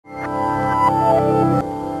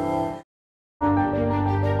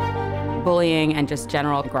Cyberbullying and just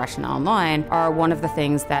general aggression online are one of the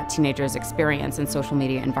things that teenagers experience in social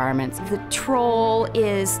media environments. The troll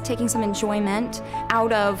is taking some enjoyment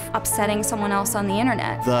out of upsetting someone else on the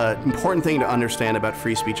internet. The important thing to understand about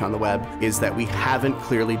free speech on the web is that we haven't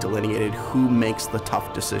clearly delineated who makes the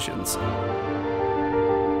tough decisions.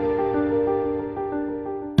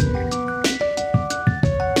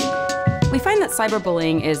 We find that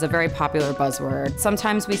cyberbullying is a very popular buzzword.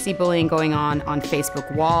 Sometimes we see bullying going on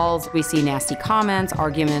Facebook walls. We see nasty comments,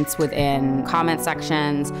 arguments within comment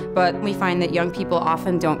sections, but we find that young people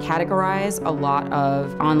often don't categorize a lot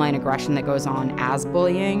of online aggression that goes on as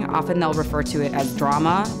bullying. Often they'll refer to it as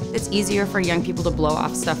drama. It's easier for young people to blow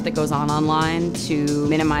off stuff that goes on online to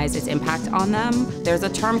minimize its impact on them. There's a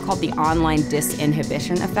term called the online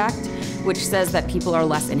disinhibition effect, which says that people are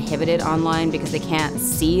less inhibited online because they can't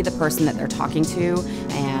see the person that they're talking to.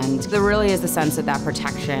 And there really is the sense of that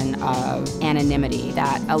protection of anonymity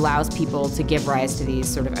that allows people to give rise to these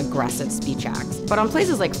sort of aggressive speech acts. But on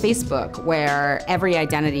places like Facebook, where every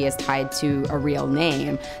identity is tied to a real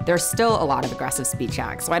name, there's still a lot of aggressive speech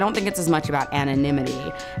acts. So I don't think it's as much about anonymity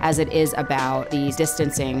as it is about the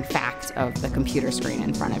distancing fact of the computer screen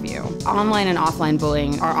in front of you. Online and offline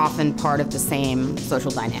bullying are often part of the same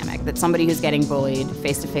social dynamic, that somebody who's getting bullied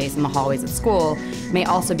face-to-face in the hallways at school may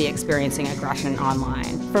also be experiencing aggression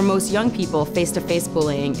online. For most young people, face-to-face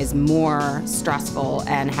bullying is more stressful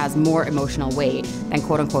and has more emotional weight than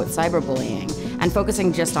quote-unquote cyberbullying. And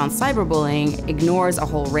focusing just on cyberbullying ignores a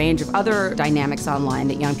whole range of other dynamics online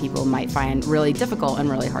that young people might find really difficult and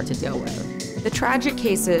really hard to deal with. The tragic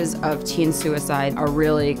cases of teen suicide are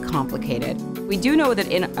really complicated. We do know that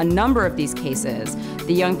in a number of these cases,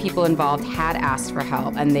 the young people involved had asked for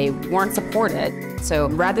help and they weren't supported. So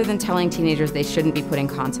rather than telling teenagers they shouldn't be putting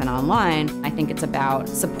content online, I think it's about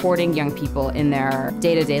supporting young people in their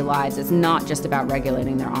day-to-day lives. It's not just about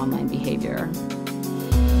regulating their online behavior.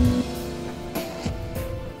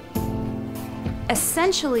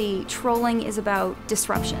 Essentially, trolling is about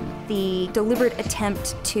disruption, the deliberate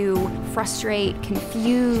attempt to frustrate,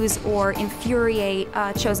 confuse, or infuriate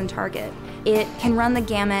a chosen target. It can run the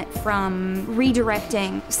gamut from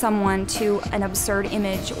redirecting someone to an absurd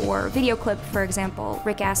image or video clip, for example,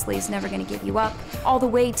 Rick Astley's Never Gonna Give You Up, all the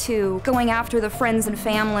way to going after the friends and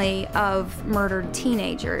family of murdered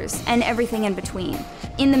teenagers, and everything in between.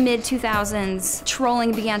 In the mid-2000s,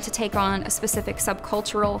 trolling began to take on a specific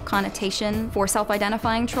subcultural connotation for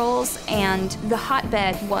self-identifying trolls, and the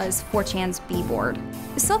hotbed was 4chan's B-board.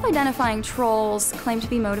 Self-identifying trolls claim to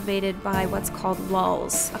be motivated by what's called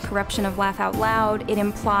lulls, a corruption of laugh out loud. It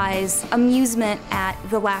implies amusement at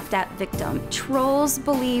the laughed-at victim. Trolls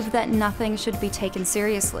believe that nothing should be taken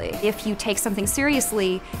seriously. If you take something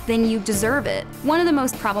seriously, then you deserve it. One of the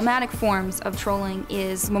most problematic forms of trolling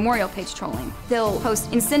is memorial page trolling. They'll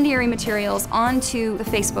post incendiary materials onto the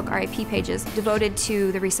Facebook RIP pages devoted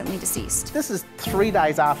to the recently deceased. This is 3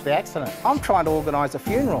 days after the accident. I'm trying to organise a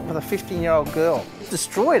funeral for the 15-year-old girl.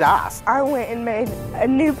 Destroyed us. I went and made a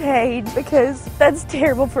new page because that's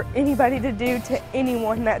terrible for anybody to do to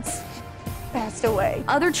anyone that's passed away.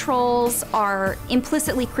 Other trolls are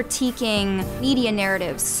implicitly critiquing media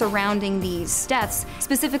narratives surrounding these deaths,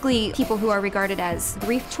 specifically people who are regarded as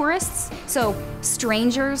grief tourists, so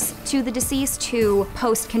strangers to the deceased who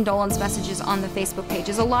post condolence messages on the Facebook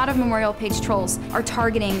pages. A lot of memorial page trolls are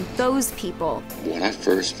targeting those people. When I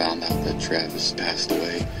first found out that Travis passed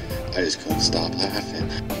away, I just couldn't stop laughing.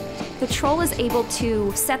 The troll is able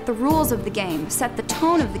to set the rules of the game, set the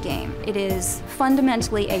tone of the game. It is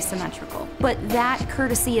fundamentally asymmetrical. But that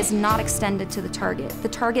courtesy is not extended to the target. The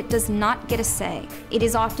target does not get a say. It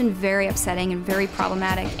is often very upsetting and very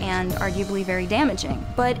problematic and arguably very damaging.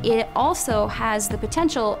 But it also has the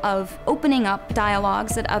potential of opening up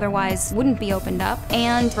dialogues that otherwise wouldn't be opened up.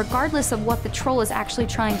 And regardless of what the troll is actually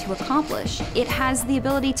trying to accomplish, it has the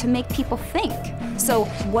ability to make people think. So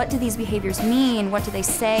what do these behaviors mean? What do they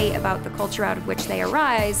say about the culture out of which they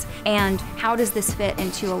arise? And how does this fit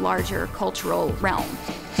into a larger cultural realm?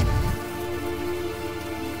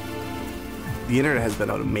 The internet has been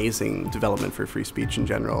an amazing development for free speech in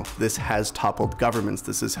general. This has toppled governments,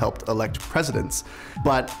 this has helped elect presidents.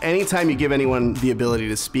 But anytime you give anyone the ability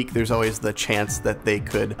to speak, there's always the chance that they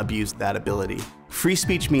could abuse that ability. Free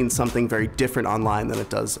speech means something very different online than it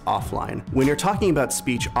does offline. When you're talking about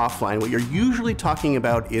speech offline, what you're usually talking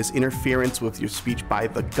about is interference with your speech by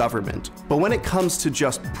the government. But when it comes to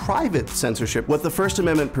just private censorship, what the First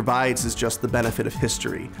Amendment provides is just the benefit of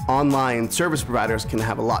history. Online service providers can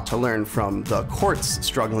have a lot to learn from the courts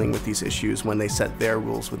struggling with these issues when they set their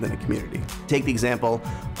rules within a community. Take the example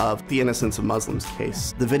of the Innocence of Muslims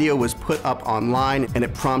case. The video was put up online and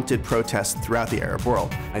it prompted protests throughout the Arab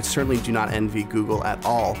world. I certainly do not envy Google at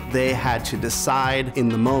all. They had to decide in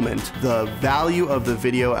the moment the value of the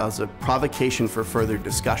video as a provocation for further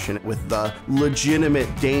discussion with the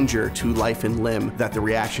legitimate danger to life and limb that the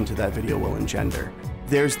reaction to that video will engender.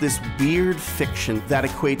 There's this weird fiction that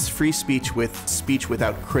equates free speech with speech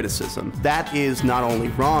without criticism. That is not only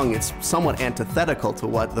wrong, it's somewhat antithetical to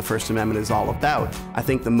what the First Amendment is all about. I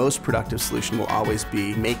think the most productive solution will always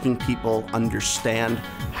be making people understand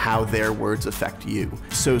how their words affect you.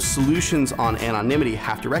 So solutions on anonymity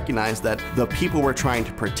have to recognize that the people we're trying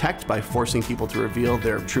to protect by forcing people to reveal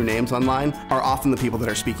their true names online are often the people that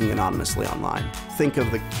are speaking anonymously online. Think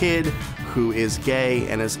of the kid who is gay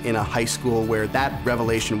and is in a high school where that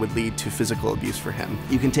revelation would lead to physical abuse for him.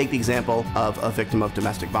 You can take the example of a victim of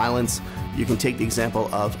domestic violence. You can take the example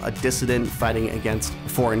of a dissident fighting against a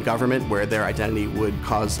foreign government where their identity would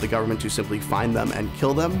cause the government to simply find them and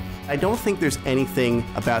kill them. I don't think there's anything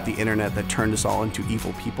about the internet that turned us all into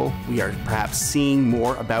evil people. We are perhaps seeing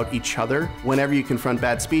more about each other. Whenever you confront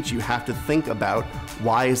bad speech, you have to think about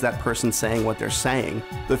why is that person saying what they're saying.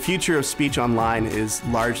 The future of speech online is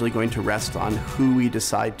largely going to rest on who we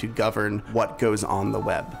decide to govern what goes on the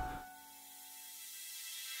web.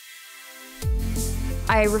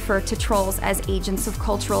 I refer to trolls as agents of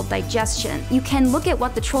cultural digestion. You can look at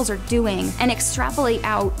what the trolls are doing and extrapolate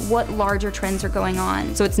out what larger trends are going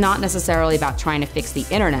on. So it's not necessarily about trying to fix the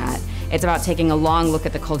internet. It's about taking a long look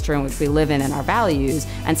at the culture in which we live in and our values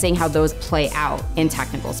and seeing how those play out in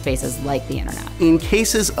technical spaces like the internet. In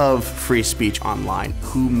cases of free speech online,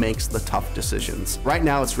 who makes the tough decisions? Right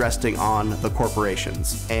now it's resting on the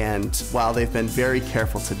corporations. And while they've been very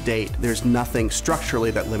careful to date, there's nothing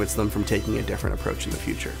structurally that limits them from taking a different approach in the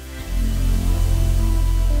future.